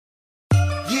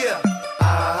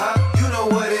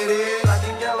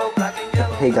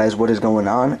Hey guys, what is going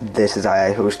on? This is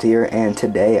iHost here, and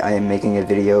today I am making a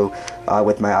video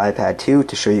with my iPad 2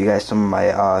 to show you guys some of my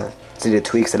Cydia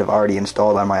tweaks that I've already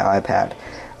installed on my iPad.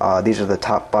 These are the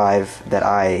top 5 that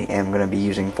I am going to be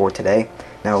using for today.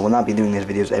 Now, I will not be doing these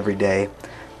videos every day,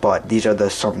 but these are the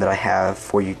some that I have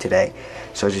for you today.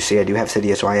 So as you see, I do have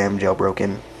Cydia, so I am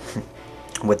jailbroken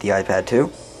with the iPad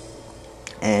 2.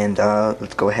 And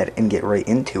let's go ahead and get right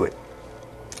into it.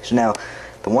 So now,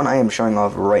 the one I am showing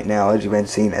off right now, as you've been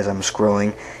seeing as I'm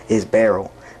scrolling, is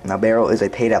Barrel. Now, Barrel is a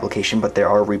paid application, but there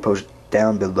are repos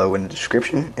down below in the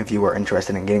description if you are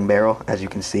interested in getting Barrel. As you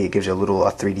can see, it gives you a little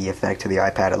 3D effect to the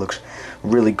iPad. It looks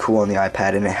really cool on the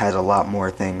iPad, and it has a lot more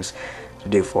things to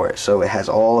do for it. So it has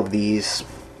all of these.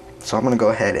 So I'm going to go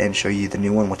ahead and show you the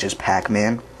new one, which is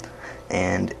Pac-Man.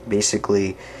 And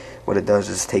basically, what it does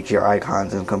is takes your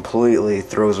icons and completely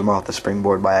throws them off the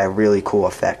springboard by a really cool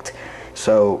effect.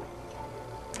 So,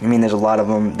 I mean, there's a lot of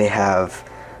them. They have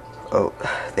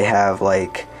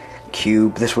like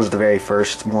cube. This was the very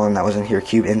first one that was in here.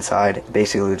 Cube inside.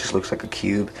 Basically, it just looks like a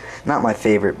cube. Not my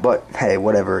favorite, but hey,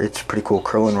 whatever. It's pretty cool.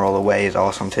 Curl and roll away is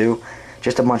awesome too.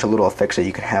 Just a bunch of little effects that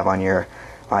you can have on your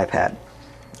iPad.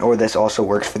 Or this also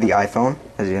works for the iPhone,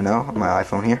 as you know, on my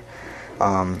iPhone here.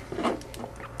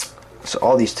 So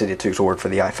all these Cydia tweaks will work for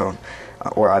the iPhone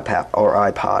or iPad or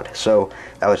iPod. So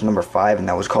that was number 5, and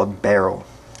that was called Barrel.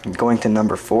 Going to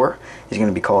number 4 is going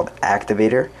to be called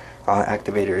Activator.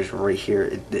 Activator is right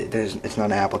here. It's not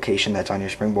an application that's on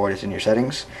your springboard. It's in your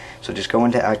settings. So just go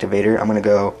into Activator. I'm going to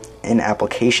go in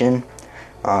Application.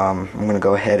 I'm going to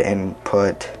go ahead and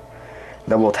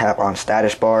double tap on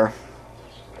Status Bar,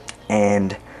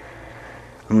 and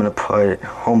I'm going to put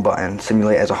Home Button,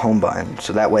 simulate as a home button.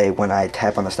 So that way when I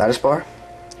tap on the status bar,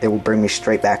 it will bring me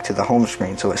straight back to the home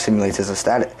screen. So it simulates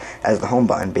as the home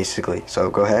button basically.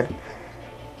 So go ahead.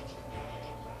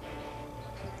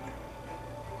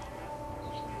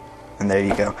 And there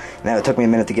you go. Now it took me a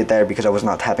minute to get there because I was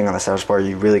not tapping on the status bar.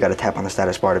 You really got to tap on the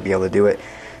status bar to be able to do it.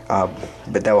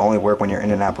 But that will only work when you're in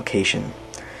an application.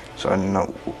 So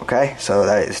okay, so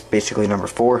that is basically number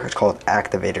 4. It's called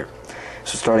Activator.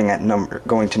 So starting at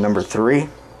going to number 3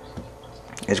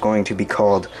 is going to be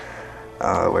called,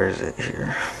 where is it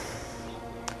here?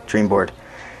 Dreamboard.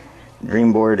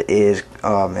 Dreamboard is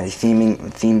a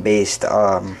theme-based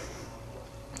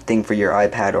thing for your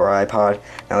iPad or iPod.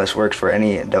 Now this works for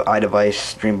any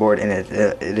iDevice Dreamboard, and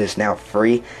it is now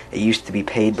free. It used to be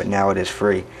paid, but now it is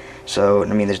free. So I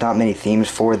mean, there's not many themes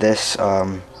for this.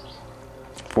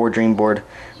 For Dreamboard,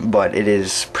 but it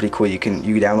is pretty cool. You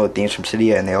download themes from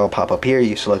Cydia, and they all pop up here.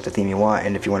 You select the theme you want,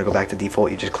 and if you want to go back to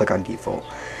default, you just click on default.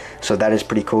 So that is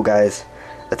pretty cool, guys.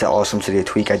 That's an awesome Cydia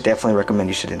tweak. I definitely recommend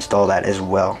you should install that as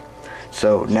well.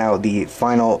 So now the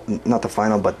final, not the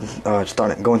final, but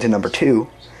going to number 2,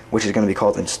 which is going to be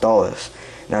called Installous.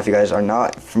 Now, if you guys are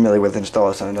not familiar with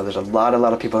Installous, I know there's a lot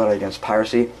of people that are against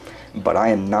piracy, but I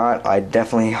am not. I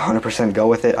definitely 100% go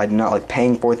with it. I do not like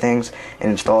paying for things,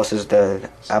 and Installous is the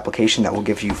application that will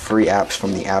give you free apps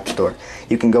from the App Store.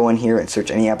 You can go in here and search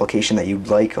any application that you'd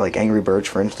like Angry Birds,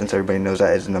 for instance. Everybody knows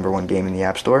that is the #1 game in the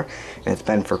App Store, and it's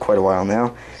been for quite a while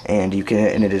now. And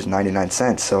it is 99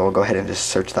 cents. So I'll go ahead and just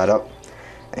search that up,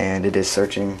 and it is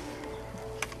searching,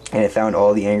 and it found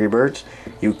all the Angry Birds.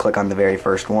 You click on the very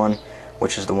first one,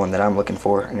 which is the one that I'm looking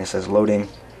for, and it says loading.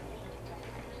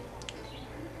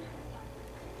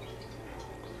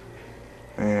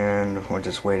 And we're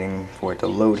just waiting for it to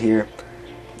load here,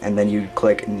 and then you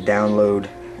click download,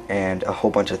 and a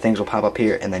whole bunch of things will pop up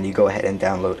here, and then you go ahead and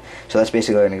download. So that's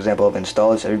basically an example of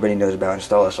Installous. Everybody knows about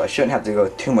Installous, so I shouldn't have to go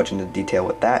too much into detail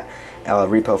with that.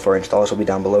 Repo for Installous will be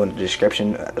down below in the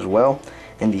description as well.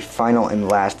 And the final and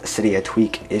last Cydia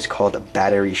tweak is called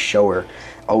Battery Shower.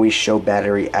 Always show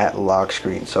battery at lock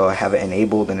screen. So I have it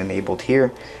enabled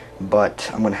here,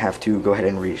 but I'm gonna have to go ahead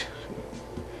and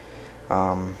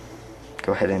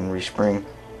respring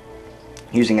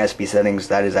using sbsettings.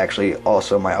 That is actually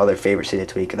also my other favorite Cydia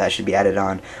tweak, and that should be added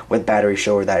on with Battery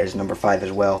Shower. That is number 5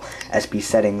 as well.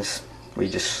 sbsettings, where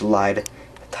you just slide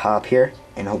the top here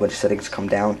and a whole bunch of settings come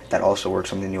down. That also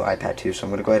works on the new iPad too. So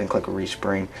I'm going to go ahead and click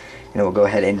respring, and it will go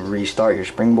ahead and restart your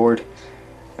springboard.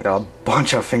 I got a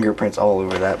bunch of fingerprints all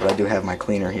over that, but I do have my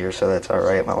cleaner here, so that's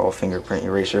alright, my little fingerprint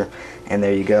eraser. And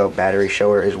there you go, Battery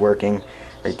Shower is working.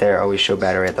 Right there, always show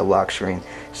battery at the lock screen.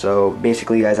 So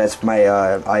basically, guys, that's my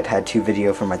iPad 2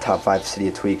 video for my top 5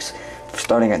 Cydia tweaks.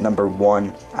 Starting at number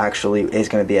 1 actually is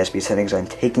going to be sbsettings. I'm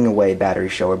taking away Battery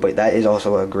Shower, but that is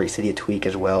also a great Cydia tweak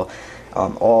as well.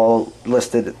 All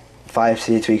listed 5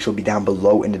 Cydia tweaks will be down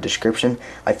below in the description.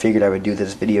 I figured I would do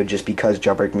this video just because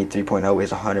Jailbreak Me 3.0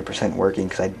 is 100% working,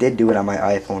 because I did do it on my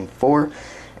iPhone 4,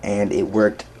 and it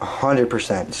worked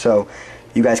 100%. So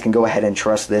you guys can go ahead and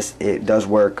trust this. It does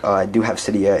work. I do have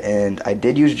Cydia, and I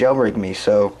did use Jailbreak Me,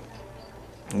 so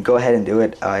go ahead and do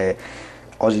it.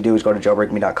 All you do is go to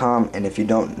jailbreakme.com, and if you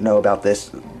don't know about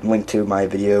this, link to my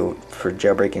video for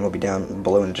jailbreaking will be down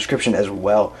below in the description as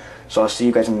well. So I'll see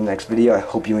you guys in the next video. I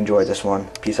hope you enjoyed this one.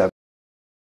 Peace out, guys.